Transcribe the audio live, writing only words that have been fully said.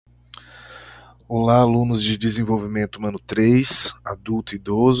Olá, alunos de Desenvolvimento Humano 3, adulto e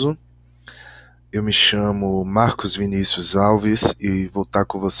idoso. Eu me chamo Marcos Vinícius Alves e vou estar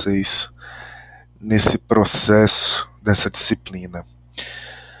com vocês nesse processo dessa disciplina.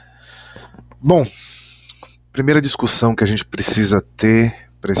 Bom, primeira discussão que a gente precisa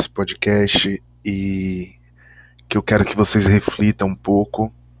ter para esse podcast e que eu quero que vocês reflitam um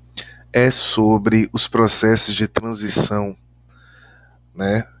pouco é sobre os processos de transição,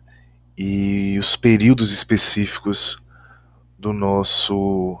 né? E os períodos específicos do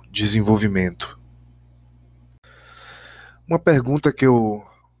nosso desenvolvimento. Uma pergunta que eu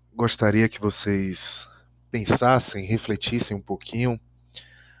gostaria que vocês pensassem, refletissem um pouquinho.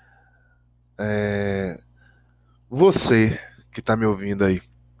 Você que está me ouvindo aí,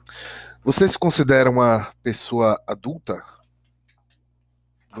 você se considera uma pessoa adulta?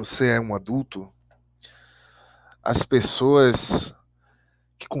 Você é um adulto? As pessoas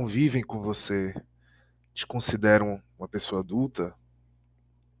que convivem com você te consideram uma pessoa adulta?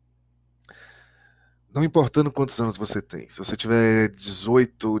 Não importando quantos anos você tem. Se você tiver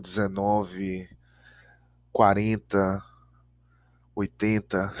 18, 19, 40,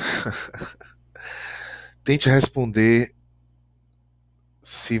 80, tente responder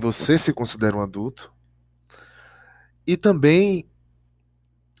se você se considera um adulto. E também,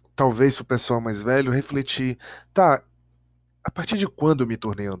 talvez para o pessoal mais velho, refletir, tá, a partir de quando eu me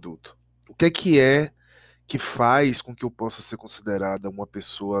tornei adulto? O que é que faz com que eu possa ser considerada uma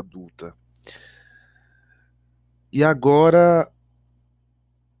pessoa adulta? E agora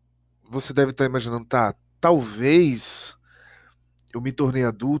você deve estar imaginando, tá, talvez eu me tornei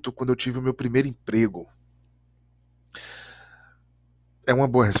adulto quando eu tive o meu primeiro emprego. É uma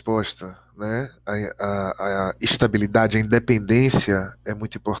boa resposta, né? A estabilidade, a independência é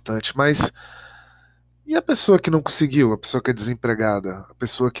muito importante, mas e a pessoa que não conseguiu, a pessoa que é desempregada, a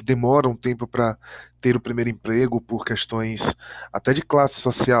pessoa que demora um tempo para ter o primeiro emprego por questões até de classe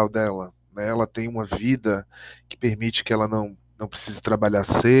social dela, né? Ela tem uma vida que permite que ela não precise trabalhar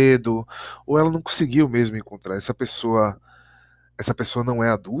cedo, ou ela não conseguiu mesmo encontrar. Essa pessoa não é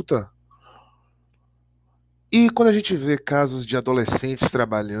adulta? E quando a gente vê casos de adolescentes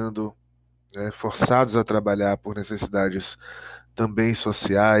trabalhando, né, forçados a trabalhar por necessidades também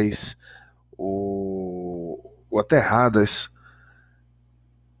sociais, ou até erradas,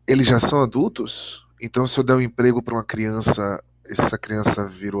 eles já são adultos? Então, se eu der um emprego para uma criança, essa criança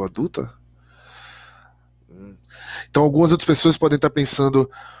virou adulta? Então, algumas outras pessoas podem estar pensando: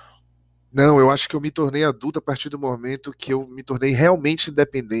 não, eu acho que eu me tornei adulta a partir do momento que eu me tornei realmente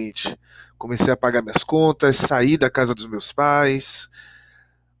independente. Comecei a pagar minhas contas, saí da casa dos meus pais.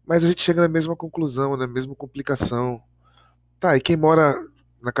 Mas a gente chega na mesma conclusão, na mesma complicação. Tá, e quem mora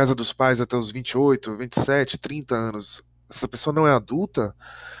na casa dos pais até os 28, 27, 30 anos, essa pessoa não é adulta?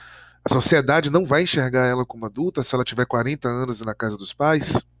 A sociedade não vai enxergar ela como adulta se ela tiver 40 anos na casa dos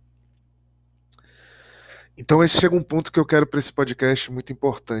pais? Então esse chega um ponto que eu quero para esse podcast muito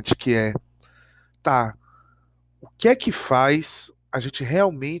importante, que é, tá, o que é que faz a gente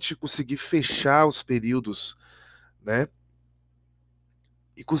realmente conseguir fechar os períodos, né?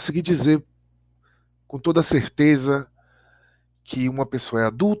 E conseguir dizer com toda certeza que uma pessoa é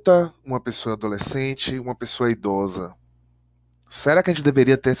adulta, uma pessoa é adolescente, uma pessoa é idosa. Será que a gente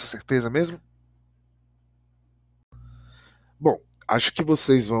deveria ter essa certeza mesmo? Bom, acho que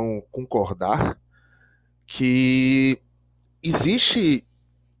vocês vão concordar que existe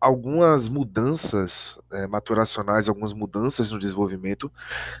algumas mudanças maturacionais, algumas mudanças no desenvolvimento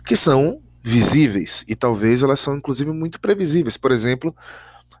que são visíveis e talvez elas são inclusive muito previsíveis. Por exemplo,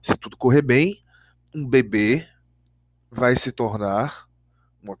 se tudo correr bem, um bebê vai se tornar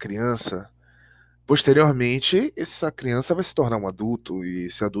uma criança. Posteriormente, essa criança vai se tornar um adulto e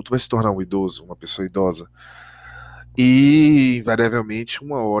esse adulto vai se tornar um idoso, uma pessoa idosa. E invariavelmente,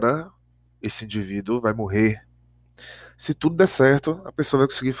 uma hora esse indivíduo vai morrer. Se tudo der certo, a pessoa vai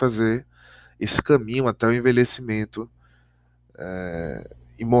conseguir fazer esse caminho até o envelhecimento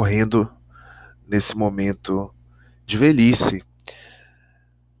e morrendo nesse momento de velhice.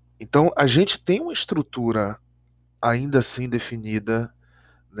 Então, a gente tem uma estrutura ainda assim definida,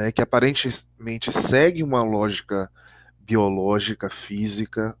 né, que aparentemente segue uma lógica biológica,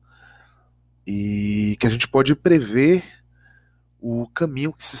 física, e que a gente pode prever o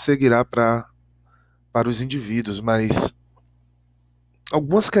caminho que se seguirá para os indivíduos, mas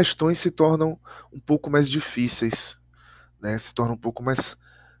algumas questões se tornam um pouco mais difíceis, né, se tornam um pouco mais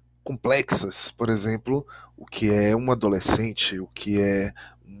complexas. Por exemplo, o que é um adolescente, o que é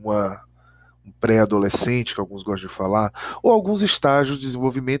uma, um pré-adolescente, que alguns gostam de falar, ou alguns estágios de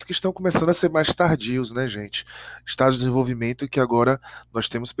desenvolvimento que estão começando a ser mais tardios, né, gente? Estágios de desenvolvimento que agora nós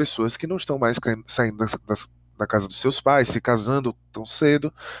temos pessoas que não estão mais saindo da casa dos seus pais, se casando tão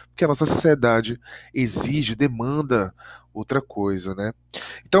cedo, porque a nossa sociedade exige, demanda outra coisa, né?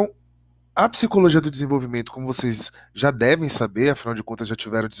 Então, a psicologia do desenvolvimento, como vocês já devem saber, afinal de contas já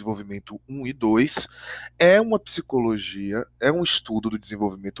tiveram desenvolvimento 1 e 2, é uma psicologia, é um estudo do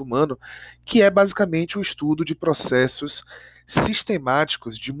desenvolvimento humano, que é basicamente um estudo de processos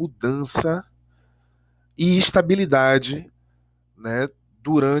sistemáticos de mudança e estabilidade, né,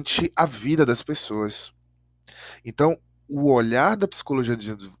 durante a vida das pessoas. Então, o olhar da psicologia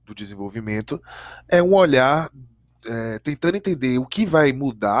do desenvolvimento é um olhar tentando entender o que vai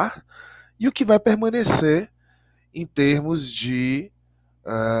mudar e o que vai permanecer em termos de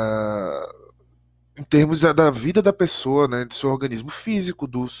em termos da vida da pessoa, né, do seu organismo físico,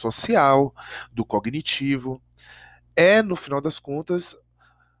 do social, do cognitivo. É, no final das contas,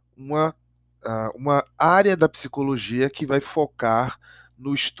 uma, uma área da psicologia que vai focar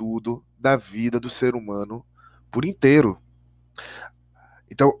no estudo da vida do ser humano por inteiro.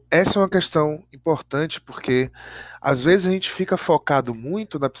 Então, essa é uma questão importante porque às vezes a gente fica focado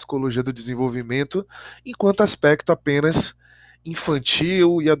muito na psicologia do desenvolvimento enquanto aspecto apenas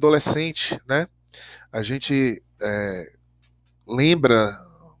infantil e adolescente, né? A gente lembra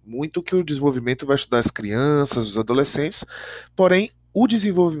muito que o desenvolvimento vai estudar as crianças, os adolescentes, porém o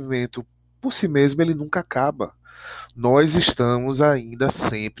desenvolvimento por si mesmo ele nunca acaba. Nós estamos ainda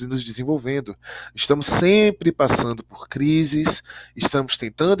sempre nos desenvolvendo. Estamos sempre passando por crises, estamos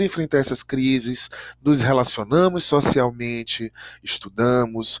tentando enfrentar essas crises, nos relacionamos socialmente,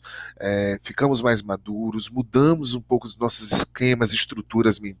 estudamos, ficamos mais maduros, mudamos um pouco os nossos esquemas e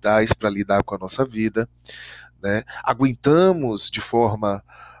estruturas mentais para lidar com a nossa vida, né? Aguentamos de forma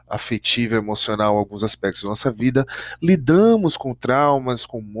afetiva e emocional alguns aspectos da nossa vida, lidamos com traumas,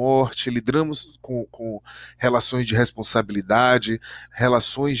 com morte, lidamos com relações de responsabilidade,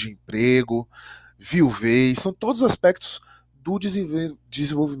 relações de emprego, viuvez, são todos aspectos do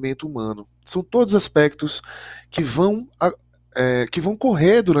desenvolvimento humano. São todos aspectos que que vão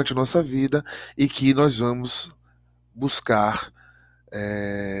correr durante a nossa vida e que nós vamos buscar,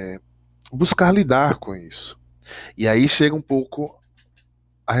 buscar lidar com isso. E aí chega um pouco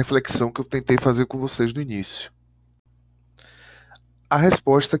a reflexão que eu tentei fazer com vocês no início. A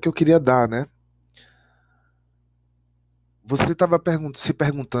resposta que eu queria dar, né? Você estava se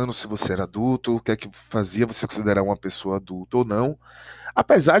perguntando se você era adulto, o que é que fazia você considerar uma pessoa adulta ou não.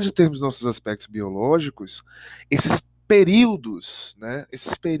 Apesar de termos nossos aspectos biológicos, esses períodos, né?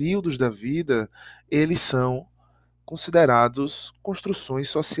 Esses períodos da vida, eles são considerados construções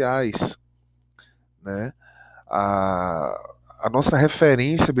sociais, né? A nossa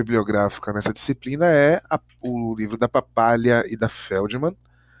referência bibliográfica nessa disciplina é o livro da Papalha e da Feldman,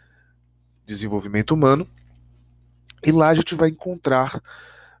 Desenvolvimento Humano, e lá a gente vai encontrar,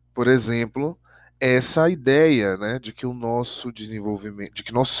 por exemplo, essa ideia, né, de que o nosso desenvolvimento, de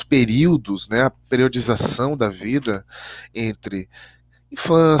que nossos períodos, né, a periodização da vida entre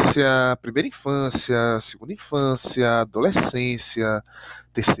infância, primeira infância, segunda infância, adolescência,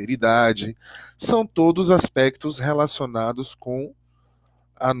 terceira idade, são todos aspectos relacionados com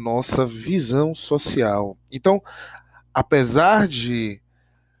a nossa visão social. Então, apesar de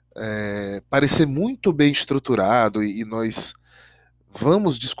parecer muito bem estruturado, e nós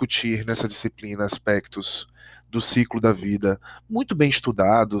vamos discutir nessa disciplina aspectos do ciclo da vida muito bem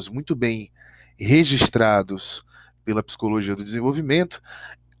estudados, muito bem registrados pela psicologia do desenvolvimento,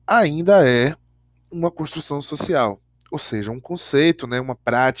 ainda é uma construção social, ou seja, um conceito, né, uma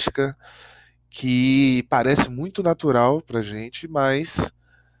prática que parece muito natural para a gente, mas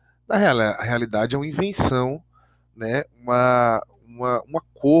na realidade é uma invenção, né, um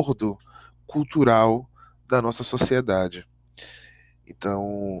acordo cultural da nossa sociedade.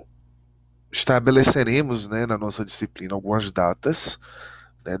 Então, estabeleceremos, né, na nossa disciplina algumas datas,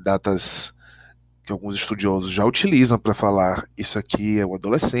 né, datas que alguns estudiosos já utilizam para falar isso aqui é o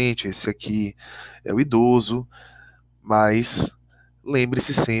adolescente, esse aqui é o idoso, mas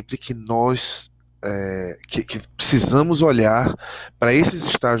lembre-se sempre que nós que precisamos olhar para esses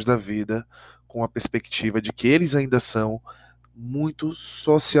estágios da vida com a perspectiva de que eles ainda são muito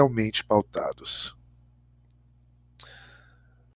socialmente pautados.